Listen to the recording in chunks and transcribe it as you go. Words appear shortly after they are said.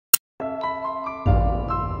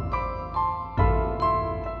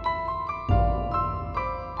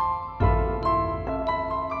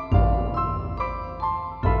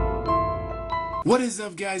What is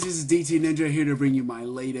up, guys? This is DT Ninja here to bring you my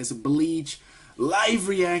latest Bleach live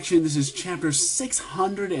reaction. This is chapter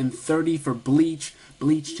 630 for Bleach.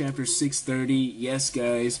 Bleach chapter 630. Yes,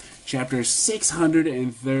 guys, chapter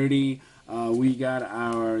 630. We got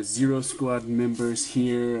our Zero Squad members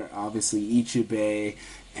here. Obviously, Ichibei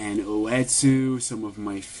and Uetsu, some of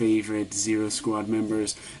my favorite Zero Squad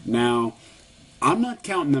members. Now, I'm not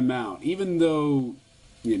counting them out, even though,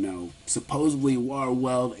 you know, supposedly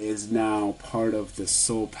Warwelt is now part of the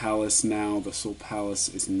Soul Palace now. The Soul Palace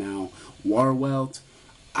is now Warwelt.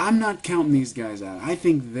 I'm not counting these guys out. I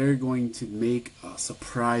think they're going to make a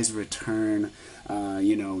surprise return.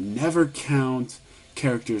 You know, never count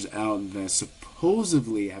characters out that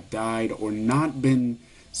supposedly have died or not been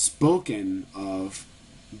spoken of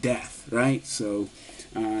death, right? So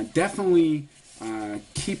definitely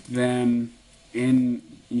keep them in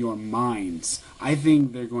your minds. I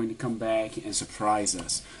think they're going to come back and surprise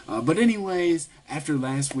us. But anyways, after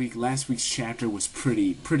last week's chapter was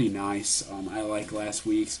pretty nice. I like last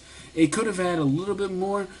week's. It could have had a little bit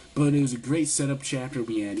more, but it was a great setup chapter.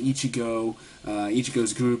 We had Ichigo,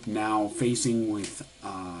 Ichigo's group now facing with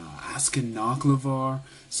Asuka Naklavar.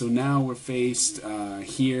 So now we're faced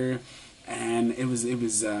here, and it was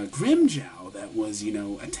Grimmjow that was, you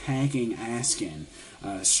know, attacking Askin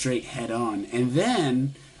straight head on, and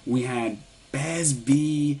then we had Baz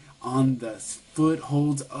B on the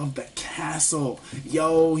footholds of the castle.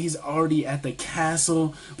 Yo, he's already at the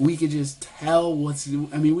castle. We could just tell we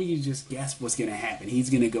could just guess what's gonna happen. He's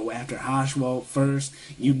gonna go after Hashwell first.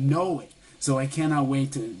 You know it. So I cannot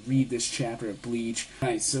wait to read this chapter of Bleach.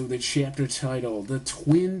 Alright, so the chapter title, The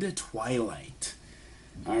Twinned Twilight.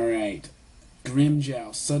 Alright.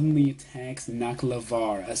 Grimmjow suddenly attacks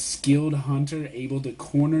Naklavar, a skilled hunter able to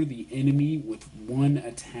corner the enemy with one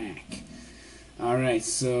attack. Alright,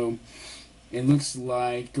 so it looks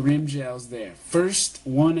like Grimmjow's there. First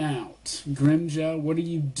one out. Grimmjow, what are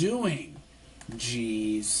you doing?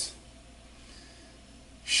 Jeez.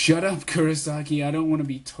 Shut up, Kurosaki. I don't want to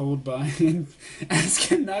be told by him.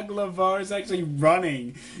 Asking Naklavar is actually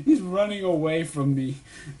running. He's running away from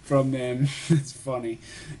them. It's funny.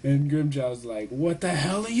 And Grimmjow's like, what the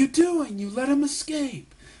hell are you doing? You let him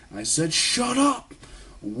escape. I said, shut up.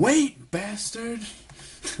 Wait, bastard.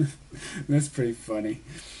 That's pretty funny.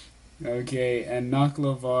 Okay, and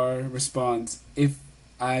Naklavar responds,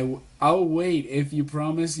 I'll wait if you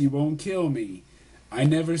promise you won't kill me. I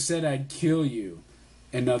never said I'd kill you.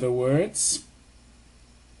 In other words,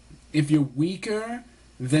 if you're weaker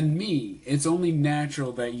than me, it's only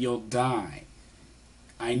natural that you'll die.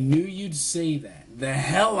 I knew you'd say that. The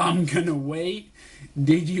hell I'm gonna wait?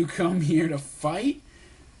 Did you come here to fight?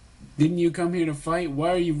 Didn't you come here to fight? Why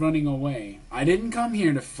are you running away? I didn't come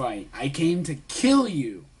here to fight. I came to kill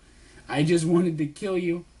you. I just wanted to kill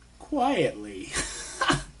you quietly.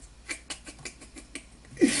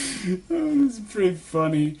 Oh, this is pretty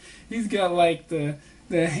funny. He's got like the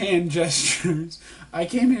hand gestures. I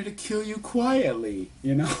came here to kill you quietly,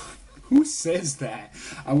 you know? Who says that?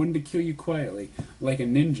 I wanted to kill you quietly, like a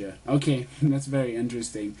ninja. Okay, that's very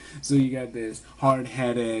interesting. So you got this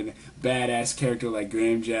hard-headed, badass character like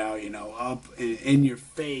Grimmjow, you know, up in your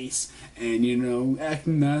face, and, you know,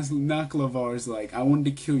 acting Naklavar's like, I wanted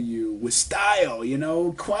to kill you with style, you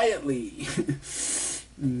know, quietly.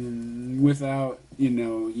 Without, you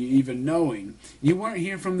know, you even knowing. You weren't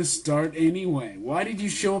here from the start anyway. Why did you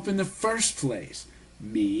show up in the first place?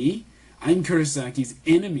 Me? I'm Kurosaki's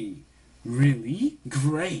enemy. Really?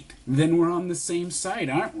 Great. Then we're on the same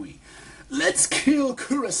side, aren't we? Let's kill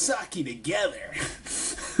Kurosaki together.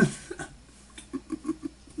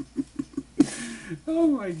 Oh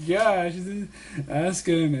my gosh.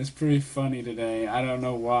 Askin is pretty funny today. I don't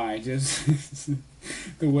know why. Just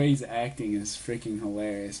the way he's acting is freaking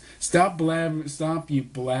hilarious. Stop, you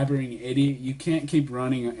blabbering idiot. You can't keep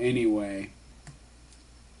running anyway.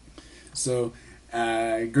 So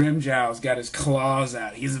Grimmjow's got his claws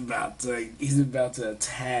out. He's about to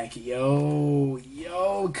attack. Yo,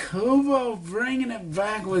 Kubo bringing it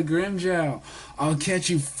back with Grimmjow. I'll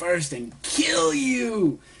catch you first and kill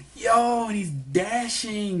you. Yo, and he's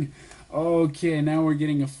dashing. Okay, now we're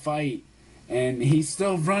getting a fight. And he's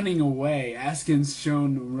still running away. Askin's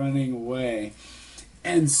shown running away.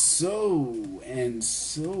 And so.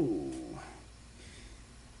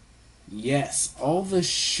 Yes, all the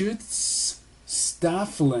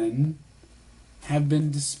Schutzstaffeln have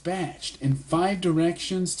been dispatched in 5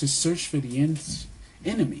 directions to search for the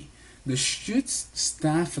enemy. The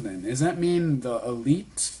Schutzstaffeln, does that mean the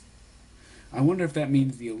elite? I wonder if that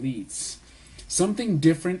means the elites. Something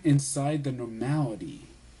different inside the normality.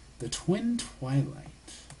 The Twin Twilight.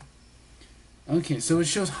 Okay, so it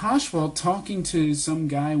shows Haschwald talking to some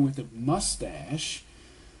guy with a mustache.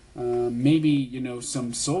 Maybe,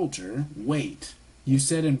 some soldier. Wait, you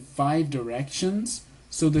said in 5 directions?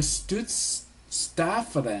 So the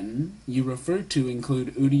Stutstaffelen you referred to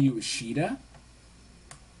include Uryu Ishida?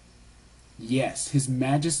 Yes, His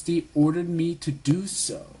Majesty ordered me to do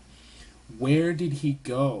so. Where did he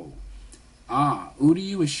go? Ah,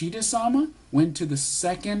 Uryu Ishida-sama went to the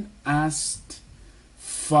second ast.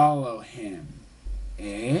 Follow him.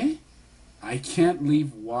 Eh? I can't leave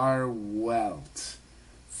Warwelt.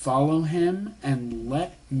 Follow him and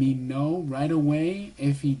let me know right away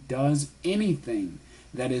if he does anything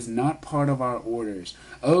that is not part of our orders.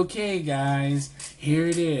 Okay, guys, here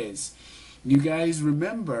it is. You guys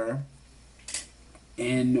remember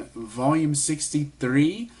in volume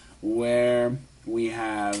 63 where we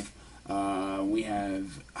have Haschwald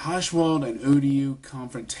and Uryu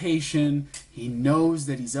confrontation. He knows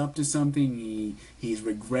that he's up to something. He's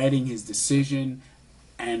regretting his decision,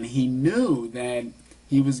 and he knew that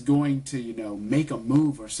he was going to, make a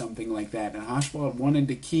move or something like that. And Haschwald wanted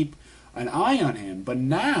to keep an eye on him, but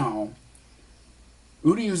now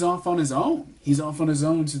Uryu's off on his own. He's off on his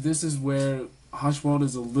own, so this is where Haschwald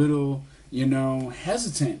is a little,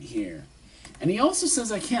 hesitant here. And he also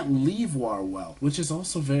says, I can't leave Warwelt, which is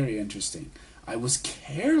also very interesting. I was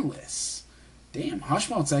careless. Damn,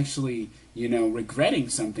 Haschwald's actually, regretting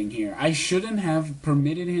something here. I shouldn't have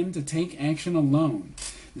permitted him to take action alone.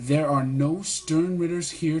 There are no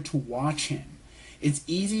Sternritters here to watch him. It's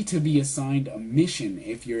easy to be assigned a mission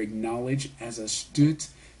if you're acknowledged as a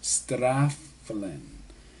Stutstaffelen.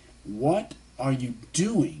 What are you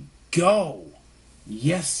doing? Go!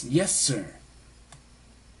 Yes, sir.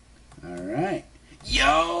 Alright.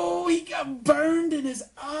 Yo, he got burned in his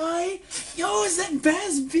eye. Yo, is that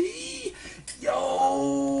Baz B?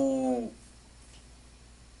 Yo,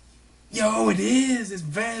 it is. It's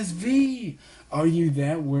Baz B. Are you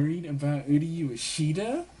that worried about Uryu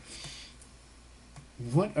Ishida?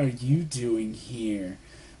 What are you doing here?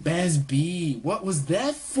 Baz B, what was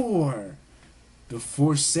that for?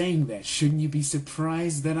 Before saying that, shouldn't you be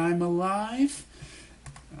surprised that I'm alive?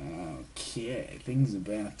 Okay, things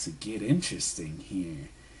about to get interesting here.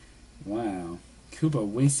 Wow, Kuba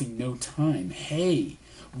wasting no time. Hey,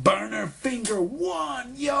 Burner Finger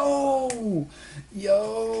 1! Yo,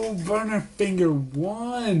 Burner Finger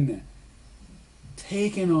 1!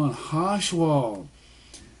 Taking on Haschwald.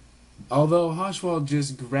 Although Haschwald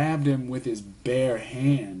just grabbed him with his bare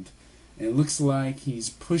hand, and it looks like he's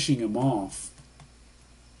pushing him off.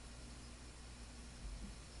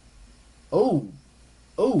 Oh,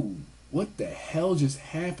 what the hell just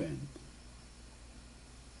happened?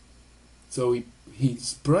 So he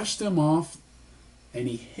brushed him off, and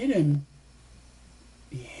he hit him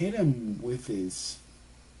with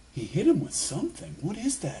something. What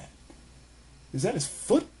is that? Is that his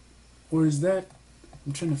foot? Or is that...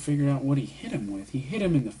 I'm trying to figure out what he hit him with. He hit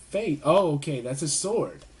him in the face. Oh, okay, that's a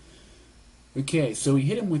sword. Okay, so he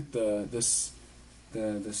hit him with the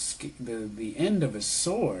end of a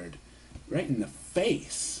sword right in the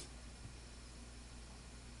face.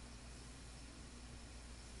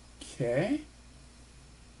 Okay.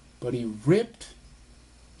 But he ripped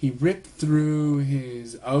through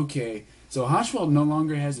his... Okay, so Haschwald no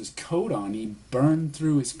longer has his coat on. He burned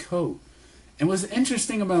through his coat. And what's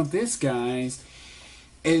interesting about this, guys,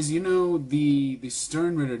 is, the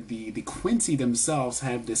Sternritter, the Quincy themselves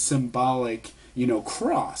have this symbolic,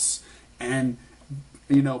 cross. And,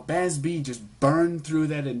 Baz B just burned through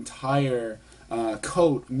that entire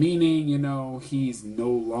coat, meaning, he's no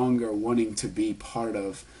longer wanting to be part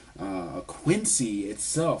of Quincy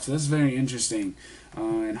itself. So that's very interesting.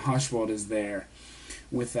 And Haschwald is there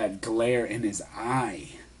with that glare in his eye.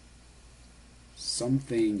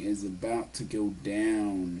 Something is about to go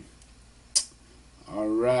down.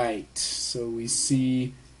 Alright, so we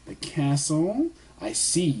see the castle. I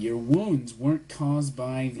see, your wounds weren't caused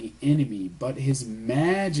by the enemy, but His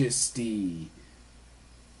Majesty.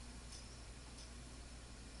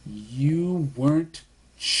 You weren't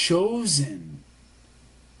chosen.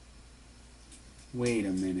 Wait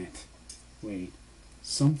a minute. Wait.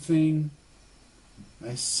 Something...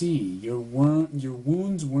 I see. Your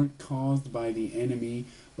wounds weren't caused by the enemy,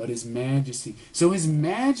 but His Majesty. So His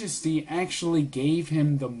Majesty actually gave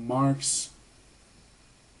him the marks.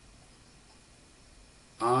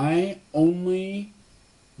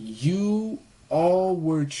 You all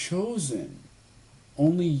were chosen.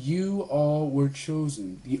 Only you all were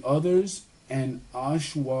chosen. The others and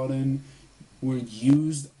Ashwaden were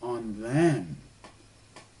used on them.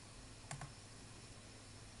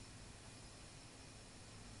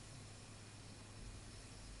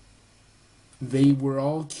 they were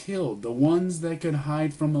all killed. The ones that could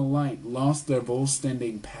hide from the light lost their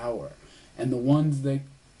full-standing power, and the ones that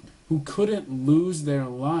who couldn't lose their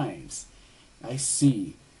lives. I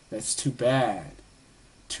see. That's too bad.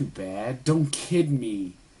 Too bad? Don't kid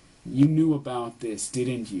me. You knew about this,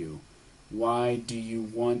 didn't you? Why do you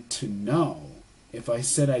want to know? If I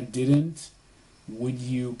said I didn't, would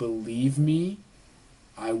you believe me?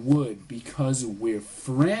 I would, because we're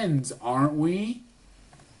friends, aren't we?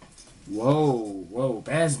 Whoa, whoa,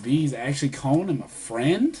 Baz B's actually calling him a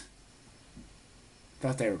friend?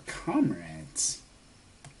 Thought they were comrades.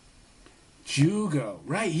 Jugo.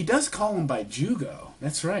 Right, he does call him by Jugo.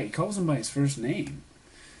 That's right, he calls him by his first name.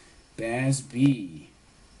 Baz B.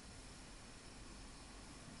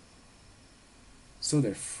 So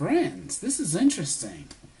they're friends. This is interesting.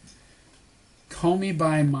 Call me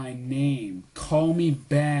by my name. Call me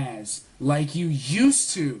Baz, like you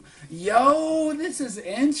used to. Yo, this is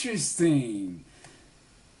interesting.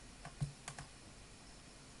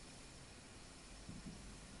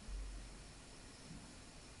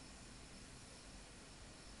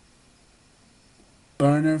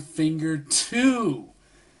 Burner finger 2.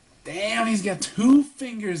 Damn, he's got 2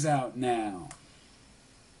 fingers out now.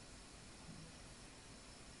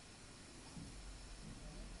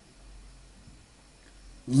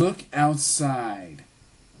 Look outside.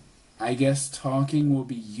 I guess talking will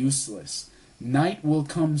be useless. Night will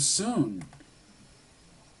come soon.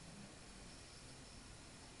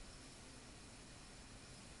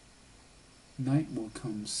 Night will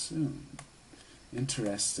come soon.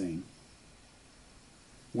 Interesting.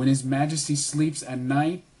 When His Majesty sleeps at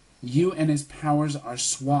night, you and his powers are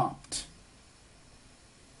swapped.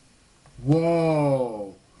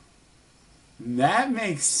 Whoa. That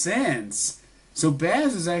makes sense. So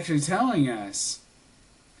Baz is actually telling us.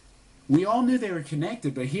 We all knew they were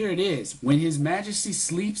connected, but here it is. When His Majesty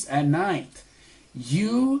sleeps at night,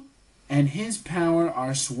 you and his power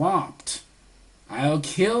are swapped. I'll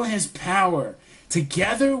kill his power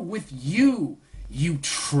together with you, you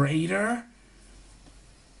traitor.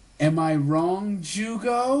 Am I wrong,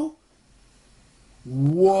 Jugo?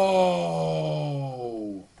 Whoa.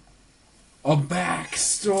 A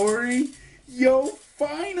backstory? Yo,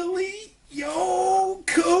 finally! Yo,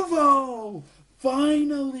 Kubo!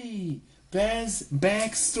 Finally! Baz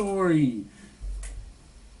backstory.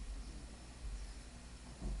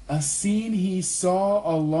 A scene he saw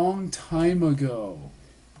a long time ago.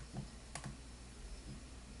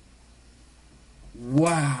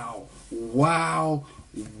 Wow. Wow.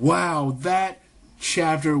 Wow. That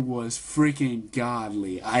chapter was freaking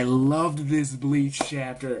godly. I loved this Bleach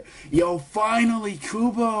chapter. Yo, finally,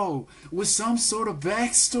 Kubo with some sort of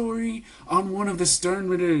backstory on one of the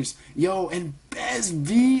Sternritters. Yo, and Baz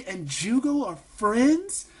V and Jugo are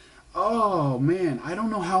friends? Oh, man, I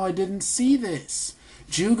don't know how I didn't see this.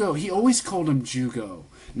 Jugo, he always called him Jugo,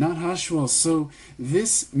 not Hashwell. So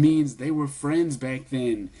this means they were friends back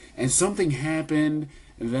then, and something happened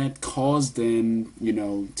that caused them, you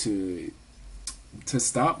know, to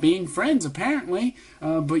stop being friends, apparently.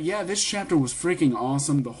 But yeah, this chapter was freaking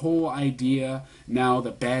awesome. The whole idea now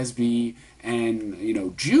that Baz B and, you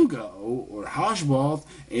know, Jugo or Hashwald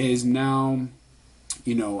is now,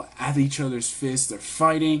 you know, at each other's fists. They're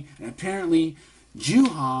fighting, and apparently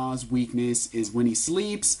Juha's weakness is when he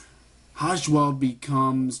sleeps. Hashwald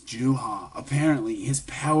becomes Juha. Apparently, his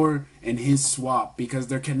power and his swap, because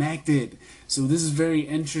they're connected. So this is very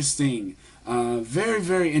interesting. Very,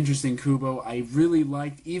 very interesting, Kubo. I really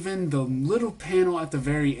liked even the little panel at the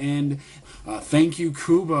very end. Thank you,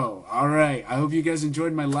 Kubo. Alright, I hope you guys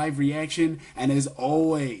enjoyed my live reaction. And as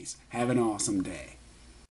always, have an awesome day.